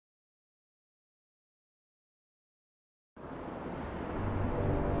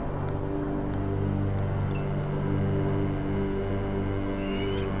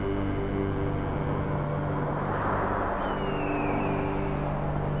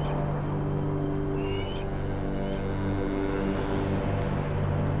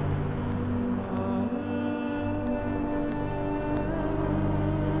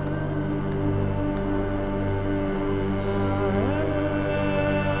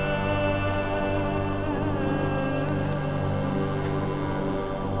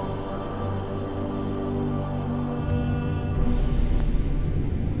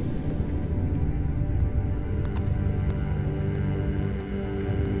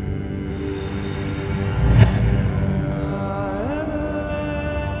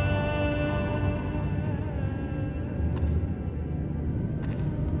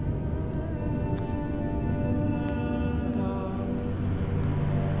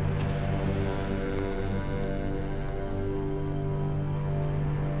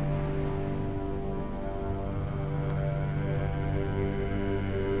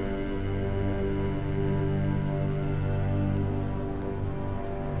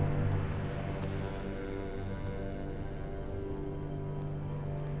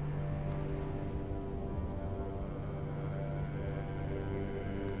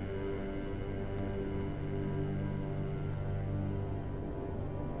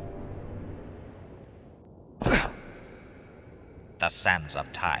The sands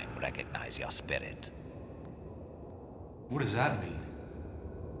of time recognize your spirit. What does that mean?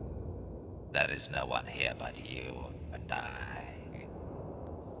 There is no one here but you and I.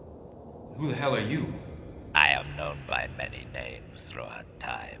 Who the hell are you? I am known by many names throughout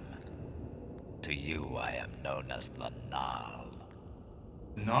time. To you, I am known as the Gnarl.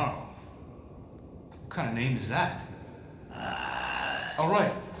 Gnarl? What kind of name is that?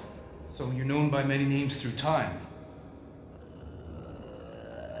 Alright. So you're known by many names through time.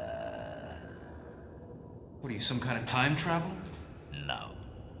 What are you, some kind of time traveler? No.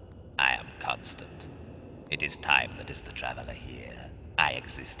 I am constant. It is time that is the traveler here. I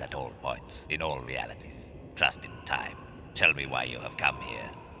exist at all points, in all realities. Trust in time. Tell me why you have come here.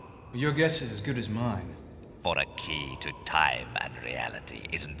 Your guess is as good as mine. For a key to time and reality.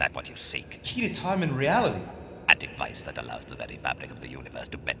 Isn't that what you seek? Key to time and reality? A device that allows the very fabric of the universe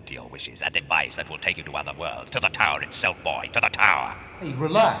to bend to your wishes. A device that will take you to other worlds. To the tower itself, boy. To the tower. Hey,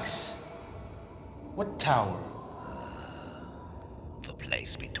 relax. What tower? The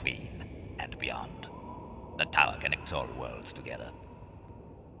place between and beyond. The tower connects all worlds together.